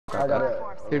I got it.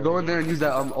 Here, go in there and use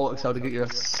that ult Excel to get your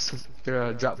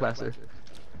drop blaster.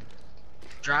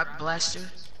 Drop blaster?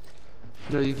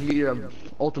 No, you can get your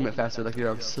ultimate faster, like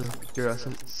your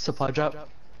supply drop.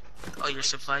 Oh, your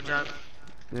supply drop?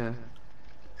 Yeah.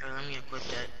 Here, let me equip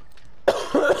that.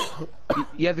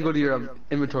 You have to go to your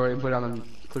inventory and put it on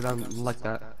like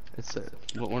that. It's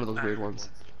one of those weird ones.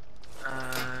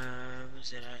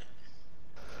 Where's it at?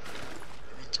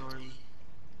 Inventory.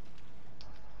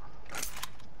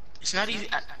 It's not even.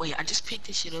 Wait, I just picked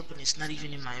this shit up and it's not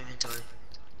even in my inventory.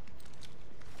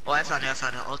 Oh, I found it. I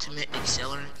found an ultimate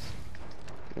accelerant.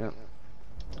 Yeah.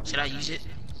 Should I use it?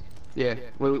 Yeah.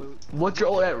 Wait, what's your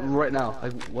ult at right now?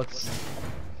 Like, what's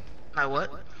My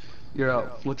what?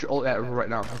 what's your ult at right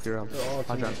now? Like your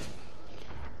supply drop.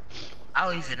 I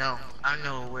don't even know. I don't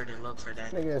know where to look for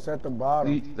that. Nigga, it's at the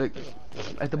bottom. Like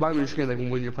at the bottom of your screen, like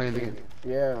when you're playing the game.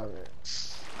 Yeah.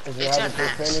 Does it have a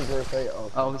percentage or say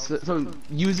so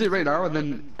use it right now and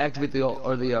then activate the ult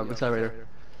or the accelerator.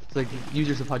 So like use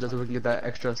your supply drop so we can get that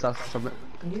extra stuff from it.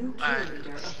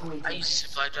 I use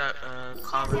supply drop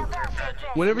collar.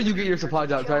 Whenever you get your supply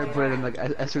drop, try and put it in like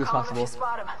as soon as possible.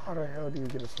 How the hell do you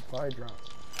get a supply drop?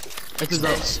 It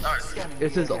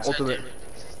says ultimate.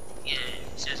 Yeah,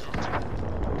 it says ultimate.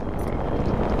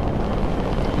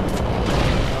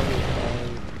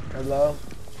 Hello?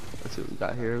 Let's see what we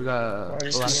got here. We got a lot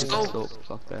of scope.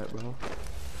 Fuck that, bro.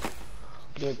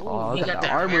 Oh, we got the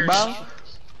armor, bro.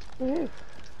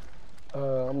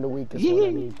 I'm the weakest one. I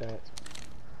need that.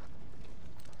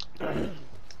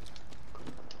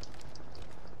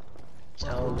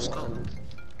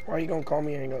 Why you gonna call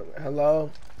me? Hello?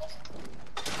 Hello?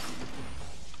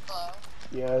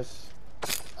 Yes.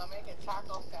 I'm making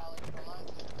taco salad for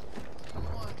lunch. You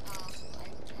want ice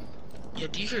cream? Yeah,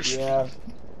 do you hear Yeah.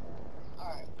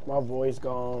 Alright. My voice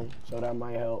gone, so that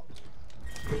might help.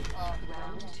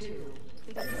 Round 2.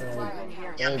 Yeah,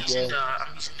 I'm using the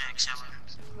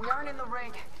accelerant. We aren't in the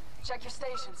ring. Check your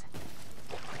stations.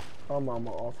 My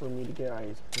mama offered me to get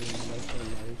ice cream. That's so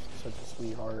nice. Such a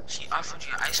sweetheart. She offered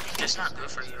you ice cream. That's not good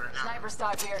for you right now. Sniper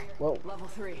stock here. Well, Level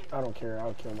 3. I don't care.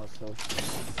 I'll kill myself.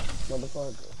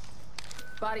 Motherfucker.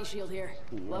 Body shield here.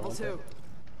 Level 2. You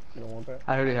don't want that?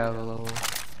 I already have a level.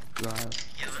 Yeah,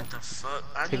 what the fuck?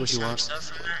 I Take need what you some want. stuff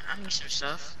from that. I need some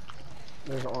stuff.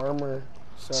 There's armor,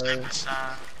 sir. Sniper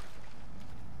style.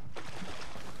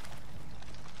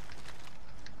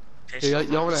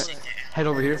 Y'all wanna head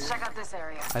over here? Check out this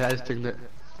area. I just picked it.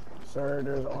 Sir,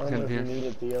 there's armor if you need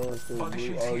it, Theo. It's the blue.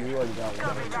 Oh, you already got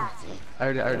one. I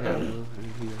already have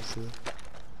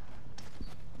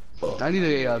blue. I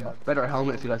need a better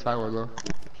helmet if you guys find one, bro.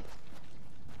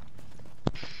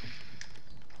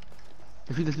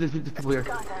 There's people here.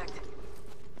 Contact.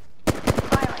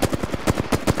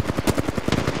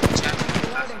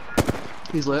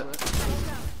 He's lit.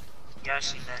 Yeah, I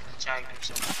see that. He tagged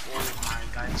himself. Oh my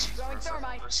god, he's Throwing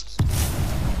thermite.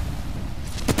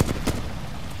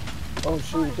 Oh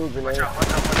shoot, threw a grenade. Watch out, watch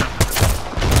out, watch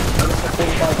I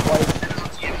think about twice.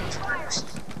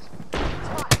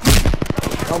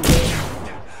 I'm dead.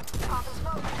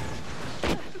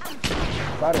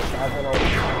 If I had a shotgun, I would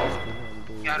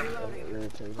have Got him.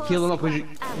 irritated. Heal him up because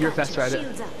you're faster at it.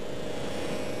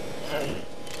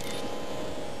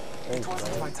 Thanks,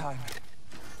 man.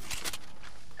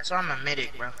 That's why I'm a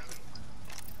medic, bro.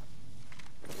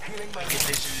 Get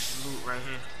this loot right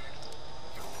here.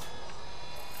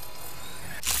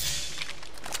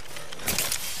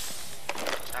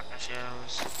 Shotgun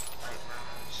shells, light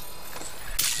rounds.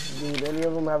 Dude, any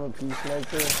of them have a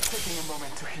peacemaker?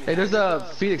 Hey, there's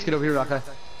a Phoenix kit over here, Rakai.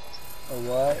 A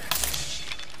what?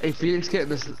 A Phoenix kit in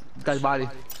this guy's body.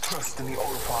 Trust in the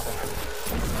old father.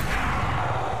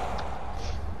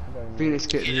 Phoenix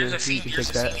kit Yeah, here. there's a You can take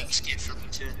that. Phoenix kit for me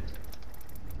too.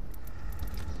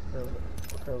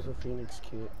 That was a Phoenix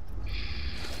kit.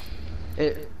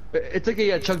 It's like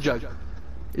a chug jug.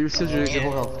 It restores your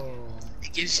whole health.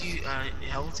 It gives you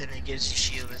health and it gives you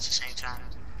shield at the same time.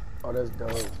 Oh, that's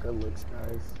dope. Good looks,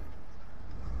 guys.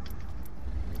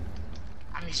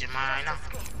 I'm using mine right now.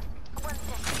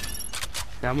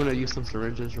 Yeah, I'm gonna use some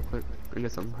syringes real quick and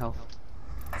get some health.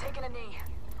 Taking a knee.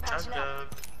 Chug Patching up.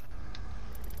 jug.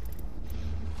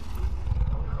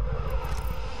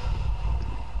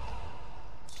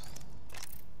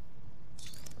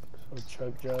 So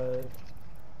chug jug.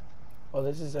 Oh,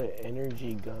 this is an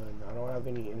energy gun. I don't have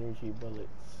any energy bullets.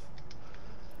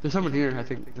 There's someone here, I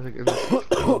think. There's like in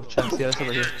the chest. Yeah, there's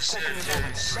someone here.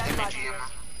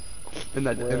 In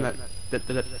that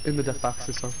death box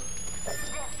or something.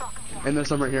 And there's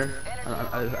some right here.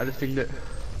 I just pinged it.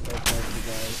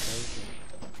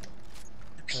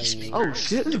 Thank you, guys. Oh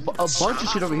shit, there's a bunch of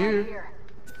shit over here.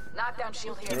 Knockdown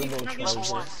shield here. Turbo Number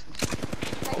charger. one.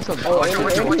 What's up? Oh, Watch out,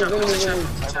 watch out, watch out, enemy, watch enemy, out, enemy.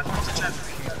 watch out.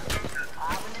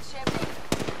 I'm in the chimney.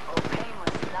 Oh,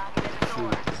 painless. Knocking at the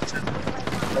door.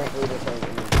 Hopefully this ain't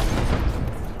enemy.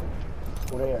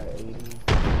 What are they at, 80?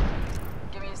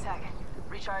 Give me a second.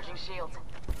 Recharging shields.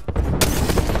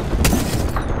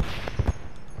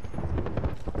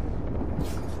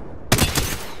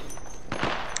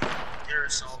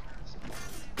 Aerosol.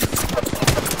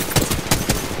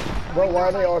 Bro, why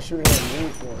are they all shooting at me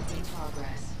for? In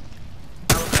progress.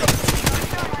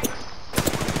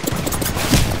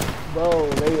 Bro,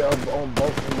 they are on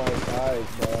both of my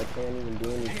sides, bro. I can't even do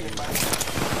anything.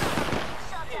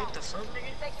 What the fuck,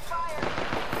 nigga? Taking fire.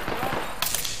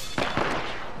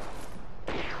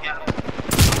 Yeah.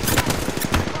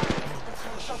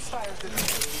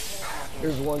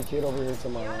 There's one kid over here to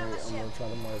my right. I'm gonna try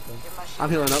to mark him. Give my shield I'm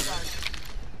healing up.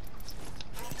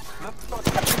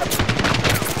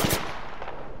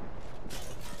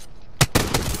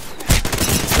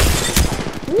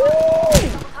 Woo!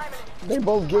 They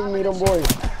both giving me them boys.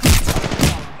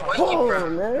 Oh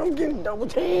man, I'm getting double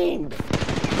teamed.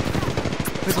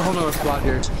 There's a whole nother squad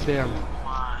here. Damn.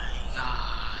 My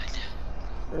god.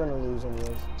 We're gonna lose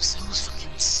anyways. So was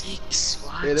fucking sick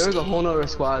squad. Yeah, there was a whole nother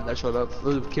squad that showed up.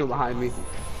 It came behind me.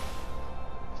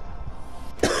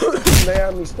 They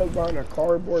had me stuck behind a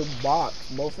cardboard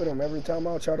box. Both of them. Every time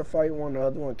I would try to fight one, the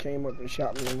other one came up and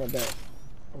shot me in my back.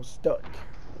 I was stuck.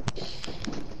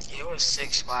 Yeah, it was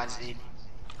 6 squads, dude.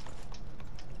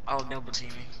 All double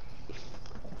teaming.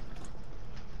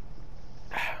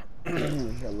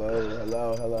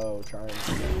 hello. Trying.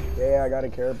 Yeah, I got a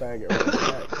care packet. Right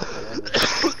back.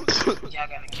 Yeah, I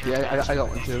got a kill. Yeah, I got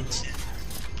one too.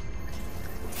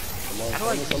 Come on, How do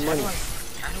I send me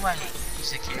some money.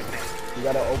 use a care pack? You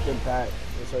got an open pack,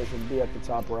 so it should be at the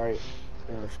top right.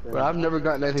 In our screen. But I've never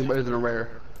gotten anything better than a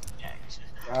rare. Yeah,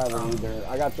 I haven't either.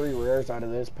 I got 3 rares out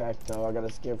of this pack though. I got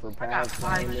a skin for I got packs.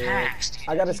 5 packs, dude.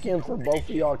 I got a skin for both of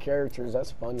y'all characters.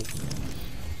 That's funny.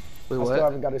 Wait, I still what?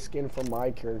 haven't got a skin for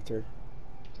my character.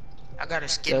 I got a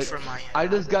skin Yeah, for my. I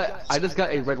just got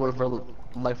a red one for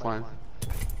Lifeline.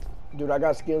 Dude, I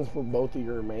got skins for both of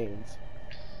your mains.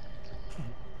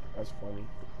 That's funny.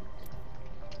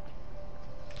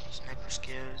 Sniper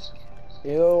skills.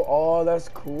 Ew, oh, that's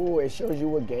cool. It shows you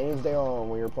what games they're on.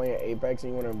 When you're playing Apex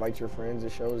and you want to invite your friends,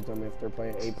 it shows them if they're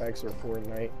playing Apex or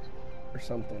Fortnite or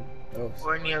something else.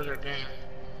 Or any other game.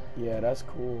 Yeah, that's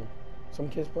cool. Some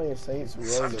kids playing Saints Row.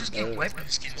 So I'm just getting weapon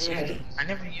skins. Yeah. I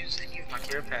never use any of my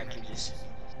care packages.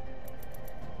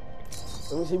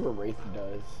 Let me see what Wraith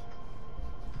does.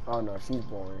 Oh no, she's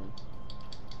boring.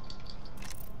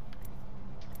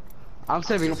 I'm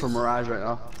saving up for Mirage right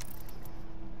now.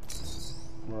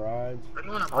 Mirage. I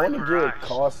want I want to get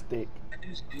Caustic. That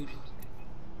dude's doo-doo.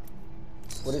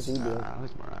 What does he do? I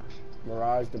like Mirage.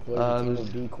 Mirage deploys a team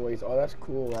of decoys. Oh, that's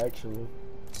cool, actually.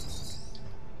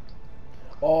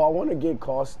 Oh, I want to get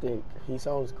Caustic. He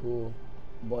sounds cool.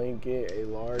 Blanket, a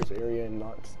large area, and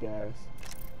Nox gas.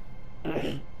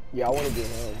 Yeah, I want to get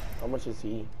him. How much is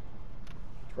he?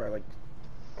 It's probably like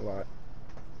a lot.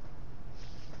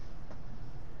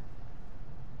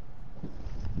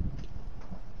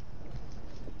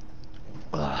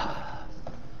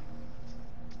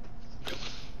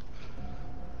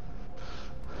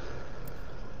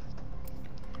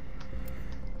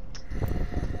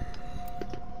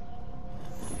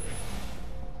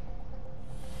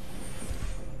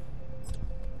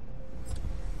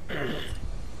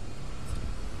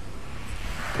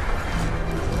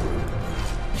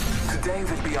 Today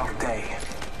will be our day.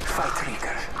 Fight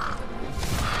Reaker.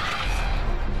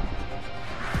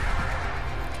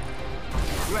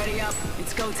 Ready up.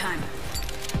 It's go time.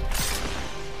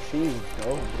 She's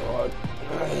dope, dog.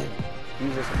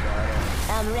 He's just a badass.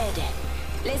 I'm ready.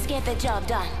 Let's get the job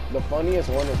done. The funniest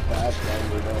one is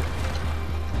Pathfinder, though.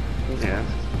 He's Yeah.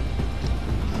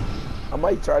 I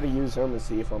might try to use him and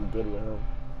see if I'm good with him.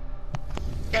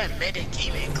 That medic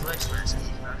came in clutch last week,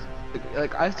 bro.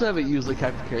 Like I still haven't used the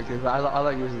captain characters, but I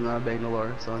like using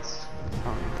Bangalore, so it's. I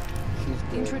don't know. She's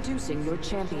good. Introducing your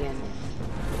champion.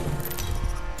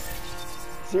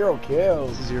 0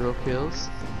 kills. 0 kills.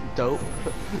 Dope.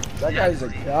 That guy's a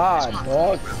god,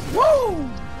 dog. Woo! Oh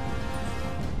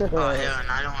hell, no,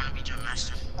 I don't want to be jump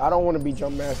master. I don't want to be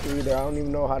jump master either. I don't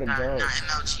even know how to Nah, jump.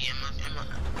 MLG,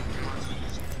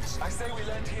 I say we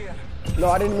land here. No,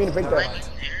 I didn't mean to pick that.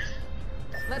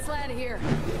 Let's land here.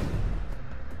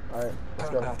 Alright, let's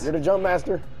go. You're the jump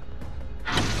master.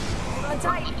 Hold on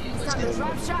tight. It's time to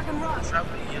drop, shock, and run.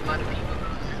 Probably a lot of people.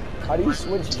 How do you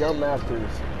switch jump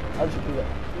masters? How'd you do that?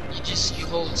 You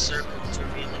hold circle to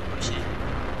relinquish it.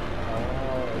 Oh,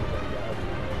 okay, gotcha.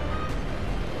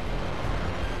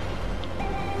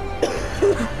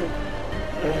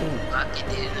 Lock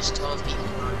it in. There's 12 people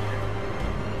on there.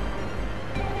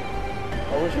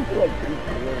 I wish you could like beat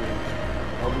players.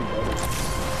 That'll be better.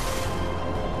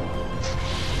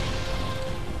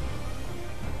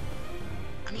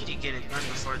 I need to get a gun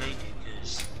before they do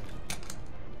this.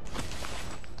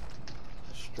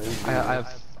 Straight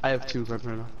I have 2 guns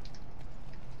right now.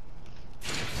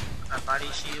 A body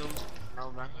shield. No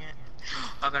gun yet.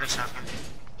 I got a shotgun.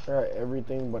 I got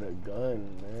everything but a gun,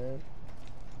 man.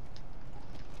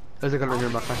 There's a gun right here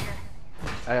in my car.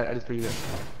 I just figured it.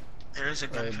 There is a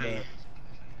gun Right for you. there.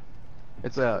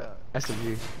 It's a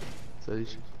SMG. So you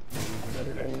should.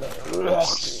 Better than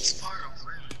It's far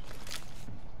away.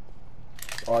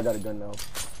 Oh, I got a gun now.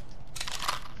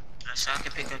 So I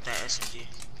can pick up that SMG.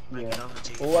 Bring it over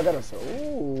to you. Oh, I got a.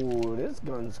 Ooh, this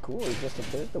gun's cool. It's just a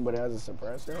pistol, but it has a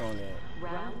suppressor on it.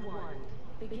 Round 1.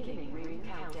 Beginning ring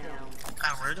countdown.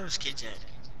 Ah, where are those kids at?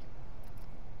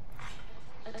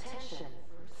 Attention.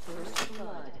 First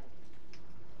blood.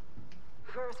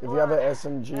 If you have an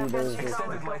SMG, there's this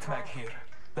Extended light mag here.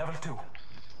 Level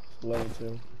 2. level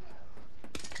 2.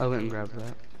 I went and grabbed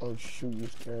that. Oh shoot, you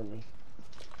scared me.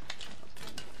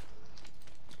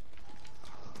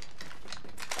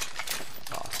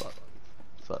 Oh fuck.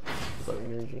 Fuck. Fuck.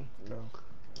 Energy? No.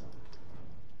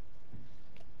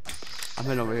 I'm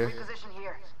heading over here. Position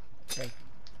here. Okay.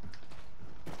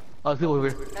 Oh, there's people over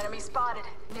here. Enemy spotted.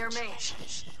 Near me.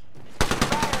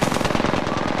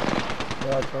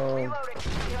 Here I come. Reloading.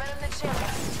 Giving him the chip.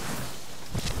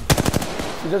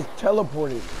 He just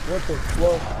teleported. What the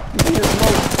fuck? You see the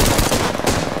smoke?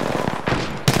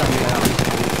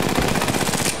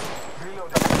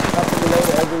 Have to reload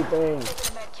everything. Taking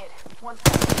a med kit. One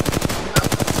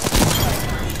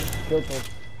Killed him.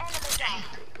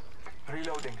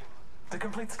 Reloading. The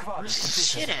complete squad Where's is this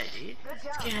shit completed. at, dude?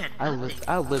 This kid had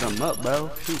I lit them up, bro.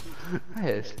 Shoot.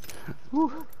 Yes.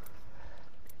 Whew.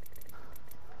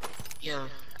 Yo,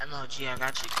 MLG, I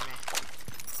got you. Come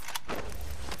here.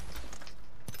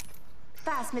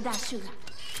 Pass me that sugar.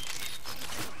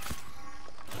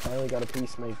 Finally got a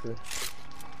peacemaker.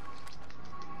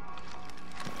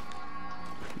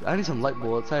 I need some light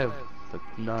bullets. I have like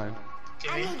 9.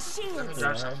 Come here. Let me shields.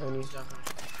 drop Yeah, some. honey.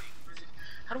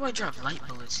 How do I drop light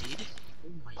bullets, dude? Oh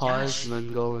my Pause gosh. and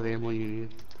then go over the ammo you need.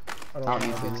 I I don't don't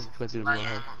need know. this because you don't Light know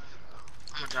how. ammo.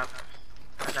 I'm gonna drop.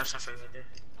 I got some for you right there.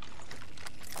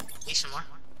 Need some more?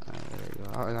 There you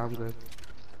go. I'm good.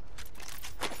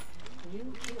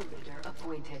 New kill leader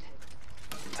appointed.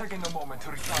 Taking a moment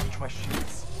to recharge my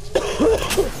shields.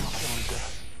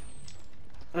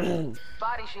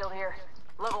 Body shield here.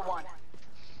 Level 1.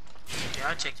 Yeah,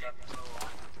 I'll check that.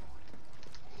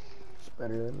 It's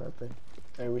better than nothing.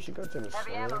 Hey, we should go to the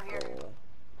Heavy ammo here. circle.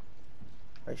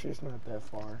 Actually, it's not that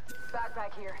far.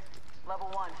 Backpack here. Level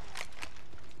 1.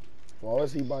 Why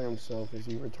is he by himself? Is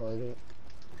he retarded?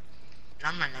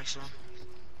 I'm my next one.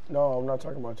 No, I'm not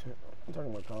talking about you. I'm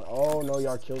talking about Colin. Oh, no,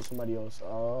 y'all killed somebody else.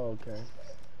 Oh, okay.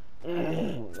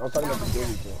 I'm talking about the kill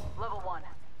we killed. Level 1.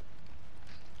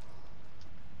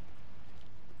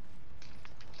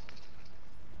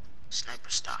 Sniper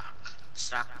stock.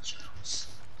 Stock and shells.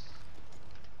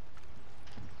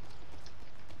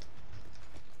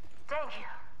 Thank you.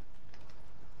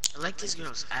 I like this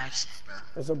girl's accent, bro.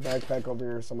 There's a backpack over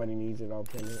here. If somebody needs it, I'll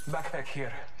pin it. Backpack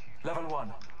here. Level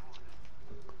 1.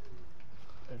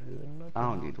 Better than nothing. I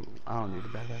don't need a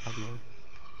backpack. I'm good.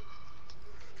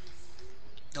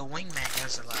 The wingman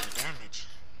does a lot of damage.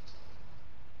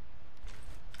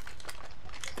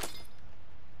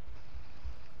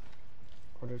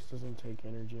 Oh, this doesn't take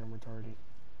energy. I'm retarded.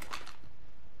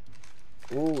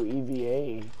 Ooh,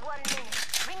 EVA. 1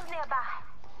 minute. Rings nearby.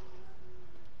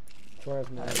 Try as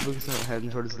much. We can start heading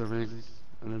towards the ring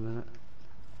in a minute.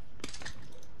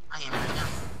 I am right now.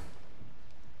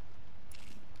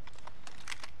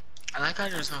 I like how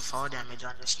there's no fall damage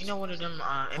on this. You know one of them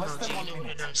MLG, you know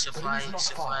one of them supply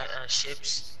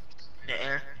ships in the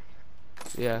air?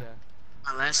 Yeah.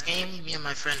 My last game, me and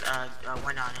my friend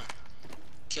went on it.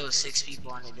 Killed 6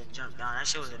 people on it, then jumped down. That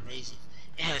shit was amazing.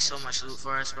 It had so much loot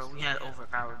for us, bro. We had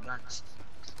overpowered guns.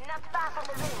 Not far from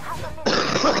the ring. Half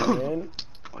a minute. Man,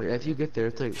 Oh yeah, if you get there,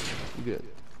 it's like you get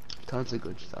tons of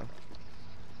good stuff.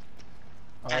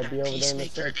 Had I'll a be over there in a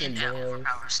peacemaker second, and that boys.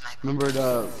 overpowered sniper. Remember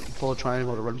the pull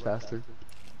triangle to run faster.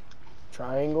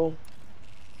 Triangle.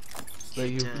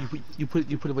 Like you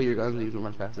put away your guns and you can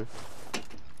run faster.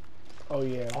 Oh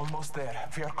yeah. Almost there.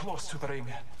 We are close to the ring.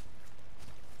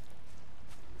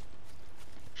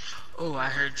 Oh, I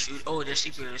heard shoot. Oh, they're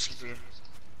sleeping, they're sleeping.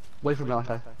 Wait for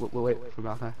Malachi. Wait for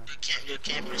Malachi. They're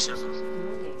camping circle.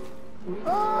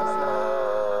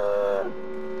 Ah!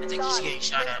 I think he's getting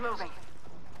shot at. Moving.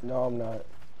 No, I'm not.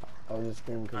 I was just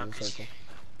screaming because of the circle.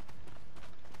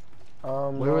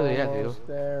 Where were they at, dude? Almost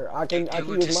there. I can They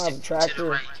were use just my to the tractor.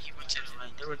 right. He went to the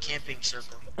right. They were camping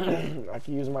circle. I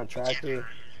can use my tractor.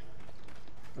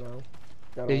 No.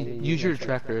 Gotta Yeah, only use my your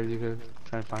tracker. You can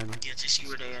try and find them. Yeah, to see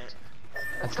where they at.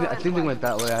 I think they went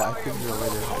that way. I think they're over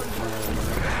there.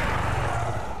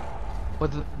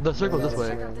 But the circle's this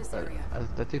way.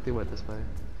 I think they went this way.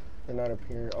 They're not up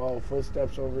here. Oh,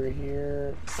 footsteps over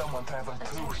here. Someone traveled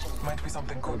too. Might be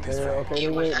something good this There. way. Okay,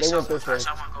 they went this way.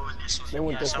 Someone going this way. They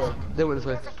went this way. They went this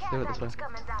way. They went this way.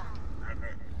 Coming down.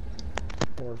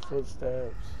 More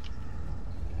footsteps.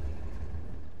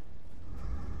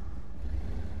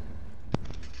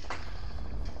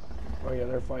 Oh yeah,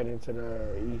 they're fighting to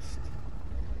the east.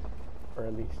 Or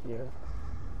at least, yeah.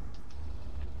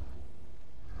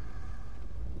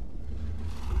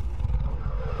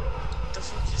 What the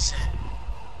fuck is that?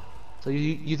 So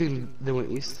you think they went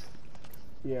east?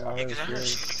 Yeah, I Yeah, heard 'cause I heard screams.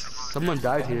 shooting from over Someone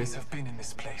died here. Enemies have been in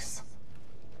this place.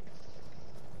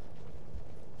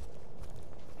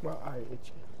 My eye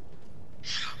itchy.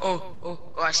 Oh,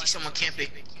 I see someone camping.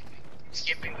 He's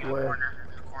camping in the Where? corner.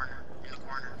 In the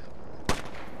corner.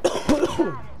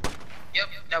 Yep,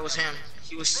 that was him.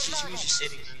 He was just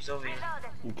sitting there. He's over here.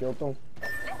 You killed them?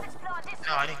 Let's explore this.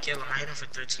 No, I didn't kill him. I hit him for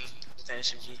 13 with that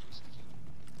SMG.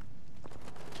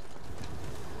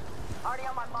 Already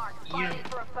on my mark. Firing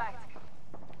for effect.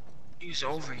 He's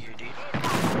over here, dude.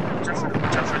 Jump for the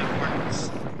corners.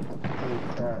 Holy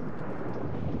crap.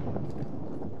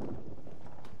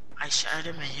 I shot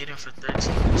him and hit him for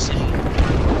 13. He's sitting in the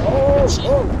corner.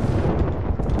 Oh!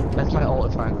 That's my ult.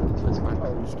 It's fine. It's fine.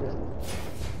 Oh, you scared me.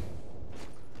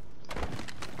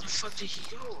 Where the fuck did he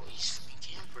go? He's a fucking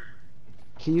camper.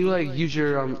 Can you like use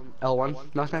your L1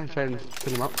 knockdown and try and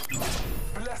pick him up?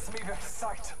 Bless me with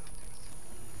sight.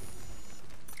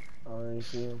 I already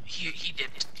see him. He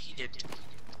dipped.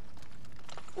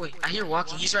 Wait, I hear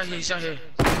walking. He's right here.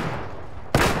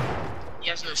 He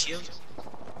has no shield.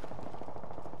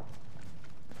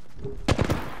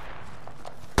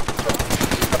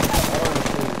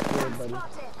 Spotted.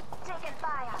 Taking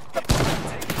fire.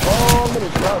 Oh, I'm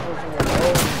gonna shot for someone.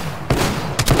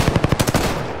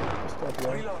 Step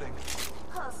away. Reloading.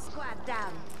 Whole squad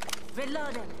down.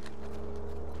 Reloading.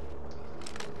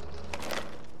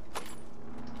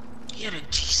 He had a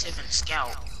G7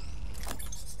 scout.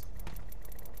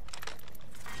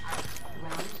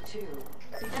 Round 2.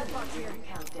 Deadlock here.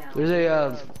 Countdown. There's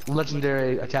a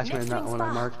legendary attachment in that one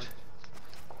I marked.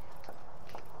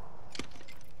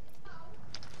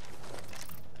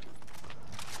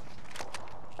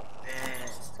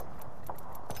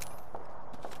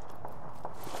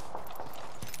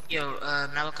 Yo,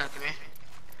 Malachi, come here.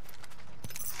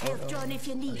 Here's John if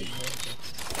you need it.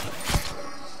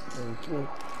 Thank you.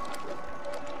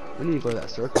 We need to go to that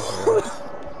circle for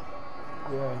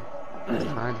Yeah.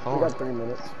 Fine, We follow. got 3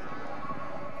 minutes.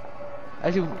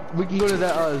 Actually, we can go to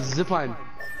that zip line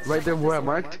right there where I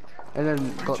marked, and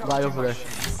then go lie over there.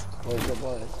 Oh, good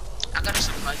line. I got a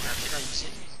supply drop. Should I use it?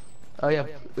 Oh yeah,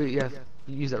 yeah.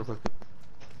 Use that real quick.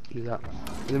 Use that,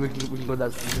 and then we can go to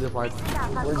that zip line.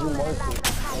 Where'd you mark it?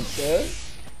 Up there?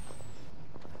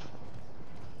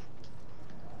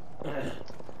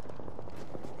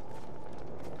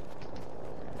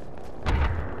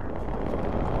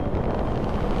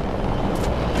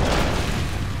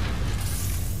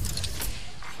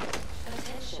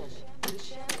 Attention. The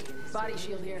champion. Body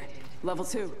shield here. Level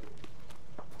 2.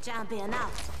 Champion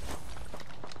out.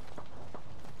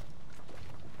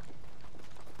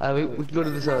 We can go to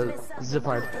this zip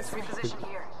line. Reposition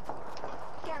here.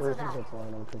 Where's the zip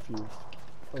line? I'm confused.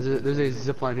 There's a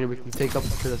zip line here. We can take up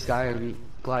to the sky and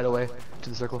glide away to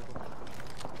the circle.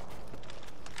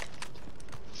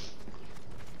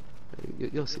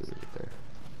 You'll see it right there.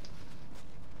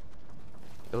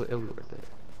 It'll be worth it.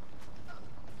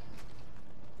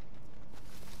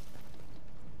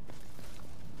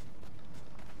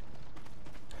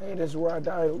 Hey, this is where I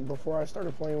died before I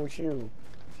started playing with you.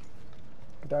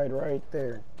 I died right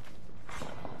there.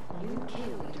 New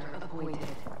kill leader appointed.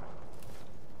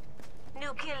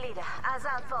 New kill leader. As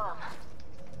on form.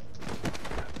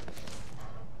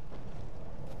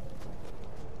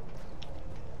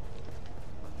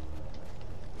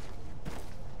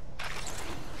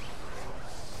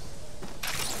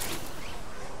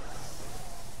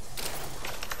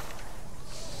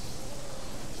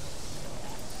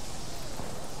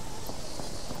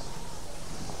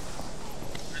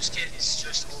 This kid is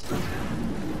just over.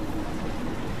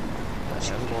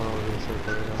 Yeah, I'm going over to the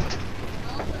circle right now.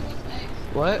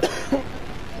 What?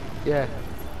 Yeah.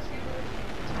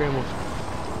 Scrambles.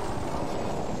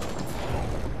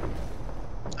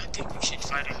 I think we should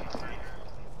fight him right now.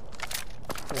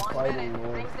 They're 1 fighting minute.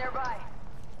 more. Rings nearby.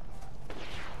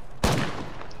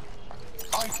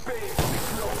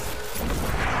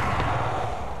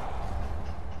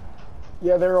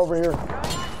 Yeah, they're over here. They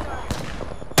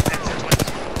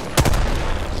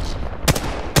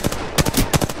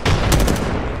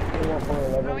want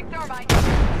 411. Throwing thermite.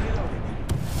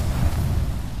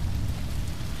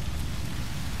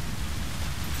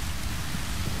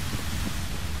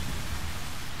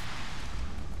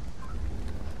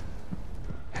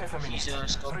 Half a minute. He's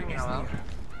scoping Ring me is out. near.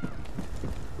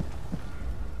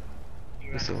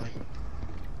 You Let's see. ran away.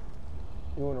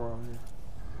 You went around here.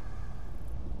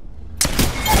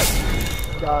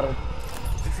 Got him.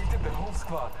 Defeated the whole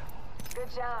squad. Good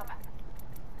job.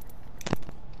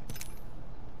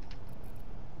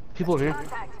 People here.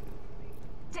 Contact.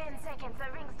 10 seconds, the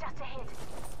ring's just ahead.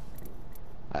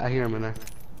 I hear him in there.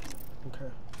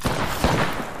 Okay.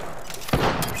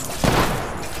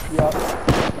 Yup.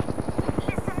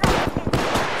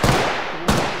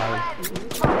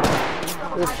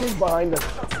 There's two behind us.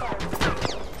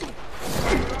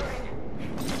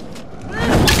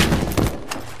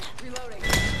 Reloading.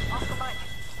 Off the mic.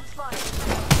 I'm spotted.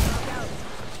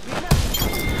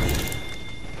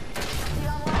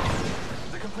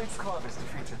 The complete squad is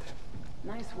defeated.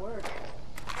 Nice work.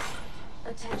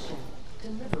 Attention.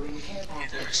 Delivering care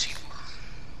package.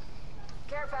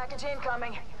 Care package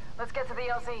incoming. Let's get to the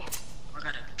LZ. I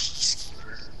got a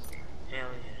peacekeeper. Hell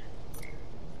yeah.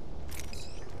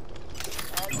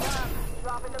 Heads up.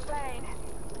 Dropping the plane.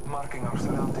 Marking our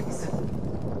surroundings.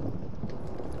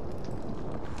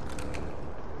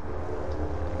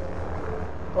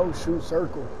 Oh shoot,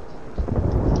 circle.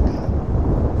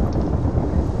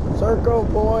 Circle,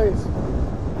 boys.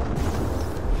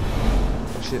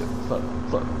 Shit. Fuck.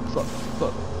 Fuck. Fuck.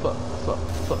 Fuck. Fuck. Fuck.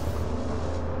 Fuck.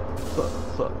 Fuck.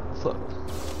 Fuck. Fuck.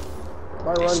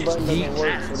 My This run is button doesn't work, so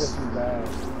defense. this is bad.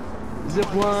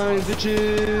 Zip line,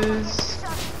 bitches.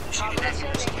 Shooting at me.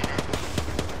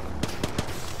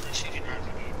 They're shooting at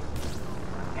me.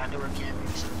 Gotta do our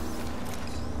cameras.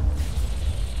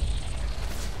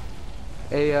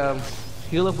 Hey,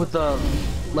 heal up with the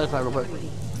lifeline real quick.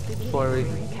 Before we.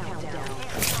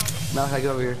 Malachi,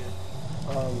 get over here.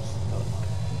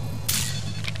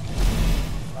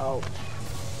 Out.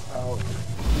 Out.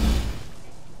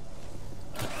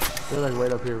 They're like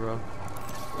right up here, bro.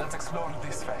 Let's explore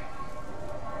this way.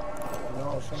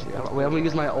 No, shut Yeah, up. wait, I'm gonna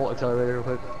use my ult accelerator real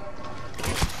quick.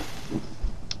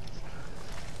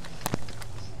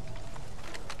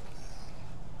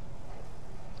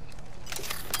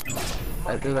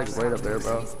 They're like right up there,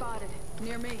 bro. Spotted.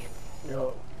 Near me.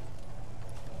 Yo.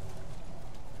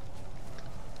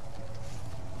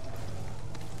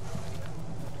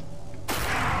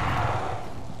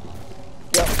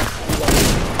 Yep.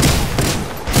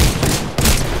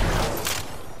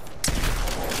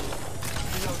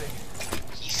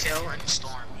 He fell in the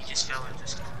storm. He just fell in the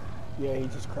storm. Yeah, he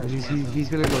just crashed. He's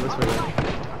gonna go this way. Right?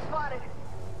 I'm spotted.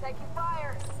 Taking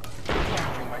fire.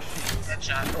 Charging my shields. That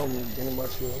shot. Oh, getting my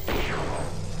shield.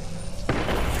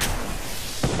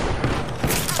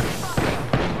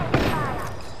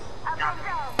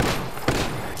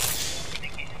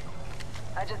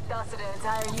 I just dusted an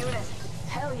entire unit.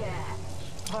 Hell yeah.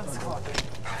 One squad.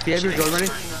 Do you have your drone ready?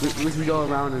 We can go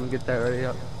around and get that ready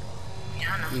up.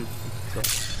 Yeah, I know. So.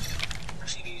 I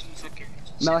should use me fucking.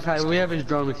 Malachi, we have his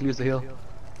drone, we can use the heal.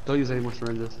 Don't use any more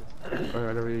syringes. Or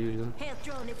whatever you're using. Health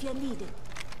drone if you need it.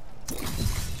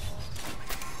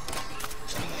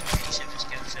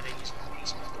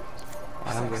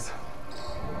 I'm good.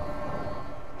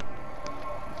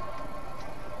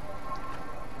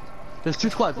 There's 2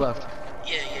 squads left.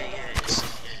 Yeah.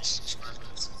 Yes.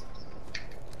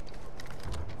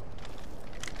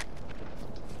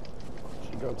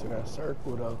 Should go to that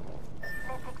circle though.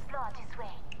 Let's explore this way.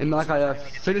 And Malachi,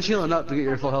 finish healing up to get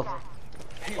your full health.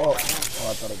 Oh, I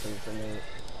thought it was for me.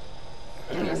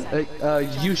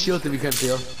 Like, use shield if you can,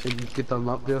 Theo. And get them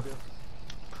up, Theo.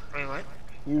 Wait, what?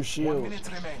 Use 1 shield. minute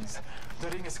remains. The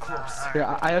ring is close.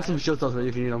 Here, I have some shield cells ready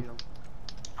if you need them.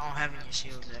 I don't have any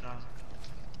shields at all.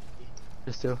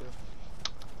 Just do.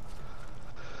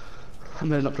 I'm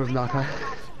heading up towards Malachi.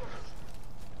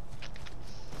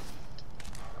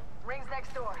 Rings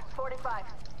next door. 45.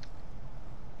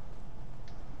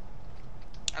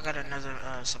 I got another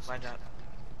supply drop.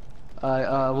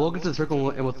 We'll get to the circle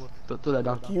and we'll throw that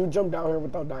down. Can you jump down here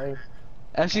without dying?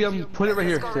 Actually, put it right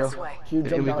here, Let's go Theo. this way. Can you And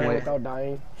jump we down can here wait. without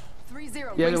dying?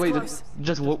 3-0. Yeah, Rings wait, close.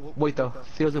 just wait though.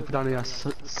 Theo's gonna put down a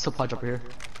supply drop here,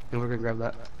 and we're gonna grab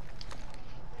that.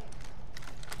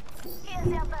 Here's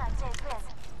your birthday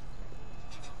present.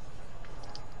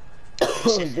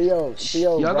 Theo,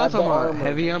 Y'all grab got the some armor.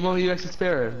 heavy ammo you guys can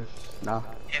spare? Nah.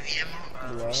 Heavy ammo?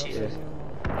 Yeah. Appreciate it.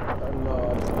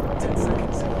 No, 10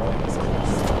 seconds.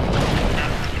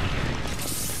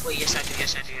 Wait, yes I do.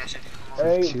 Yes I do. Come on.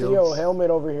 hey, Shields. Theo, helmet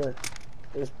over here.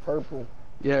 It's purple.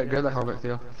 Yeah, grab that helmet,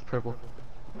 Theo. It's purple.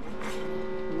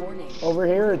 Warning. Over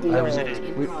here, Theo.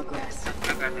 In progress. I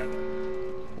got that.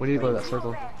 We need to go to that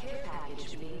circle. Care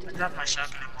package being I dropped my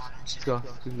shotgun ammo. Let's go.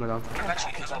 We can go down. I got you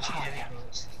heavy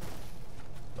bullets.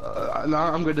 No,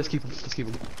 I'm good. Just keep him. Just keep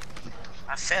him.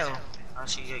 I fell. Oh,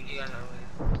 shit, you got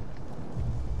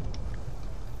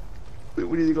it.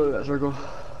 We need to go to that circle.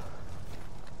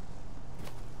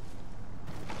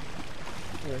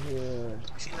 Right here.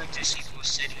 I feel like this people was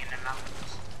sitting in the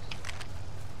mountains.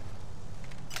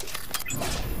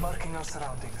 Marking our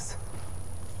surroundings.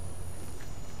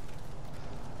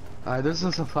 Alright, this is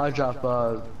a supply drop,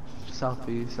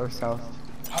 southeast or south.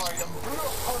 I am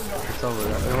hunger. It's over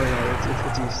there. Oh, wait, no,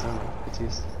 it's east. It's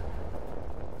east.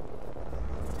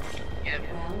 Yeah,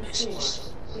 round this 4.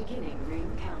 is. Beginning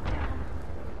ring countdown.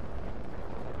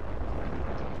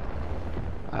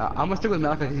 I'm gonna stick with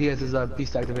Malcolm because he has his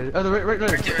beast activated. Oh, right. Right there.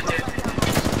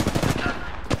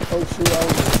 Oh, shoot, I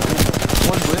was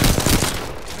One blitz.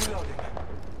 Reloading.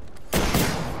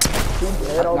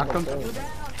 dead on Knocked the him. thing.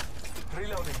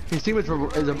 Reloading. His teammates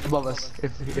is above us.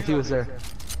 If he was there.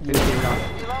 He didn't get knocked.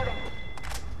 Reloading.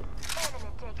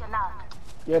 Enemy taken out.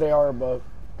 Yeah, they are above.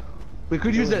 We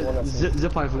could use There was that one up there.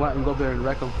 zip line if we want and go up there and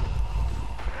wreck him.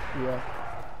 Yeah.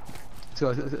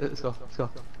 Let's go.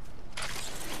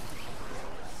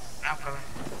 I'm coming.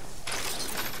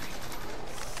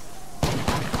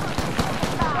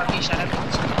 Oh, he shot at me.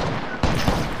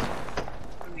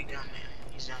 Where we down there?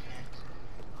 He's down there.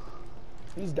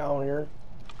 He's down here.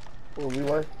 Where we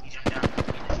were. He jumped down.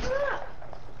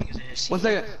 Because of his 1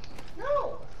 second. No.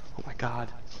 Oh my god.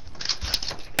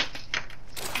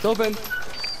 It's open.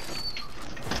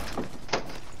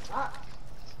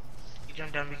 He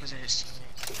jumped down because of his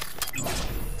teammates.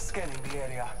 Scanning the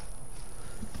area.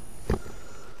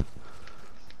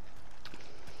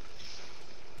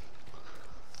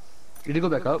 Did he go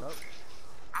back up?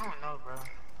 I don't know, bro.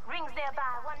 Rings nearby.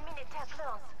 1 minute till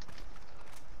close.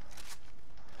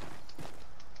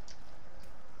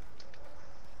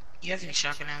 You have any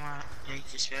shotgun ammo? Yeah, you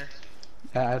can spare.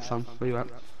 Yeah, I have some. Where you at?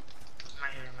 My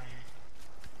head.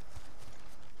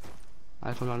 I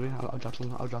have some on me. I'll drop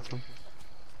some.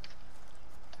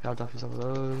 Yeah, I'll drop you some of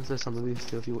those. There's some of these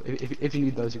too. If you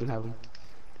need those, you can have them.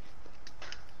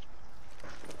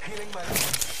 Healing my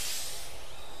wounds.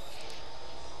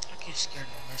 I get scared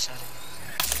of the mess out of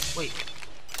me. Wait.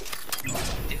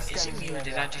 Is it me or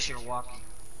did I just hear walking?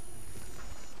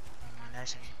 Oh, man,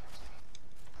 that's me.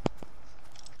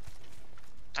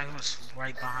 I was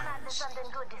right behind Plan us. something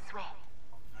good this way.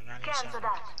 Like, I need Cancel something.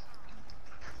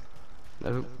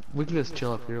 that. We can just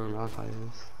chill up here where Malachi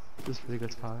is. This is a pretty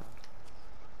good spot.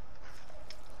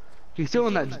 He's still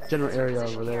in that general area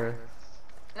over there.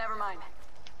 Never mind.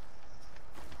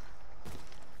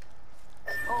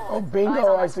 Oh,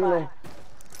 bingo, I seen him.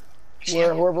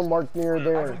 Where, whoever marked near I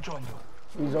there. will join you.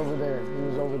 He's over there. He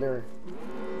was over there.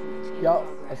 Yup,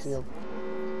 I see him.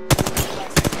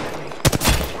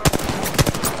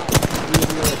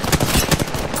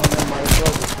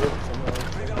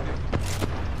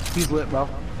 He's lit, bro.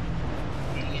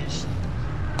 Yes.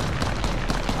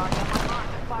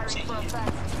 Firing for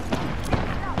effect.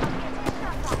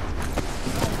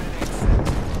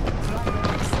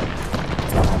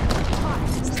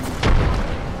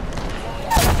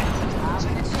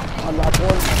 I'm not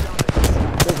one.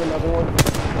 There's another one.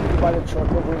 By the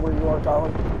truck over where you are,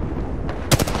 Colin.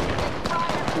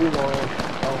 We won.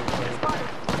 Oh, okay.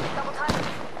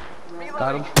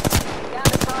 Got him.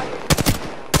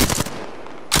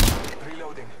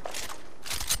 Reloading.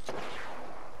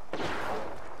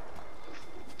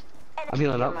 I'm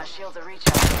healing up. My shields are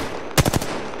recharged.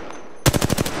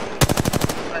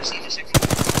 I see the second.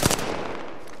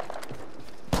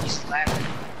 He's lagging.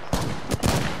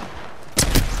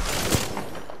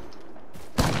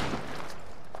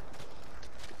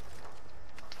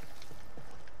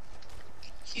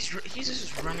 He's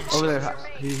just running. Over there.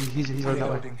 He's running that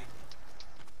way. Reloading.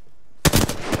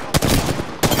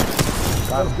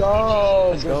 Let's go.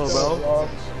 Let's go, bro.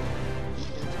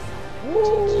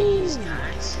 Jeez,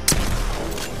 guys.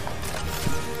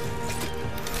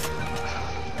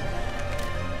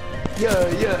 Yeah.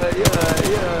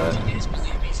 Please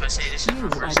believe me if I say this is my You are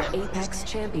first the time. Apex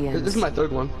champions. This is my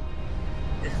third one.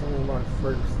 This is my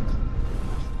first.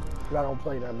 I don't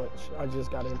play that much. I just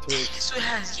got into it. This one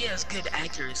has, he has good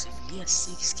accuracy. He has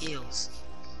 6 skills.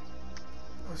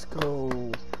 Let's go.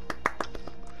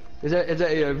 Is that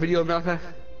a video, Malachi?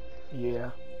 Yeah.